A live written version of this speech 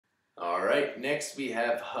right, next we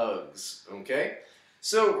have hugs, okay?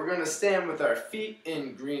 So we're gonna stand with our feet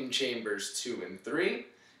in green chambers 2 and 3.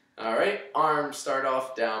 All right, arms start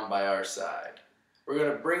off down by our side. We're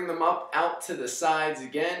gonna bring them up out to the sides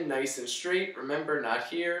again, nice and straight. Remember, not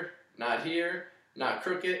here, not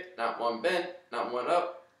crooked, not one bent, not one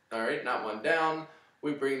up, all right, not one down.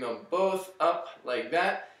 We bring them both up like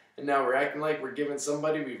that. And now we're acting like we're giving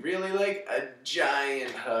somebody we really like a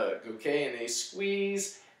giant hug, okay? And they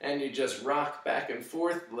squeeze, and you just rock back and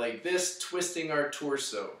forth like this, twisting our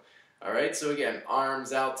torso. All right, so again,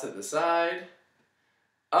 arms out to the side,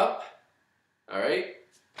 up, all right?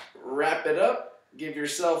 Wrap it up, give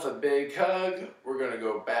yourself a big hug. We're gonna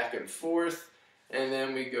go back and forth, and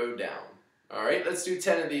then we go down. All right, let's do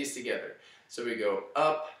 10 of these together. So we go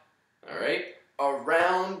up, all right?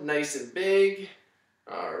 Around, nice and big.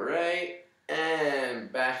 All right,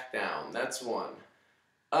 and back down. That's 1.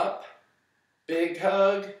 Up, big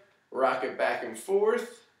hug, rock it back and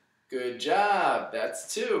forth. Good job.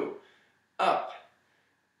 That's 2. Up,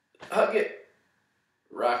 hug it,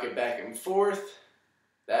 rock it back and forth.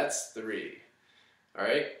 That's 3. All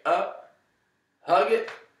right, up, hug it,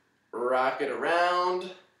 rock it around.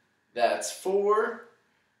 That's 4.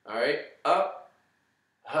 All right, up,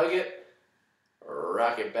 hug it,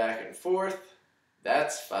 rock it back and forth.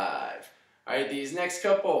 That's 5. All right, these next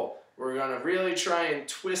couple, we're gonna really try and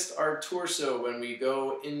twist our torso when we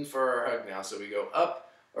go in for our hug now. So we go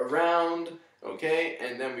up, around, okay?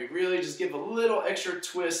 And then we really just give a little extra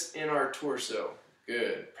twist in our torso.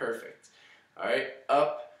 Good, perfect. All right,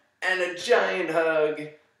 up, and a giant hug,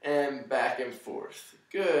 and back and forth.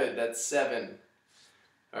 Good, that's 7.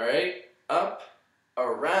 All right, up,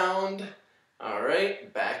 around, all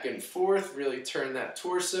right, back and forth, really turn that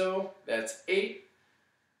torso. That's 8.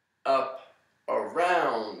 Up,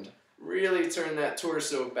 around, really turn that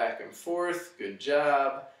torso back and forth. Good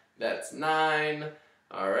job. That's 9.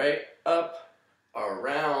 All right, up,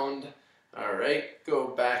 around, all right, go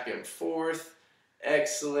back and forth.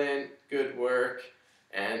 Excellent, good work.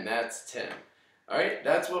 And that's 10. All right,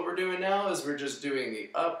 that's what we're doing now is we're just doing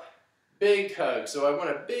the up, big hug. So I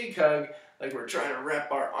want a big hug like we're trying to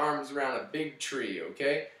wrap our arms around a big tree,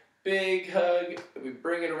 okay? Big hug, we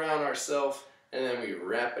bring it around ourselves, and then we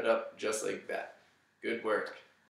wrap it up just like that. Good work.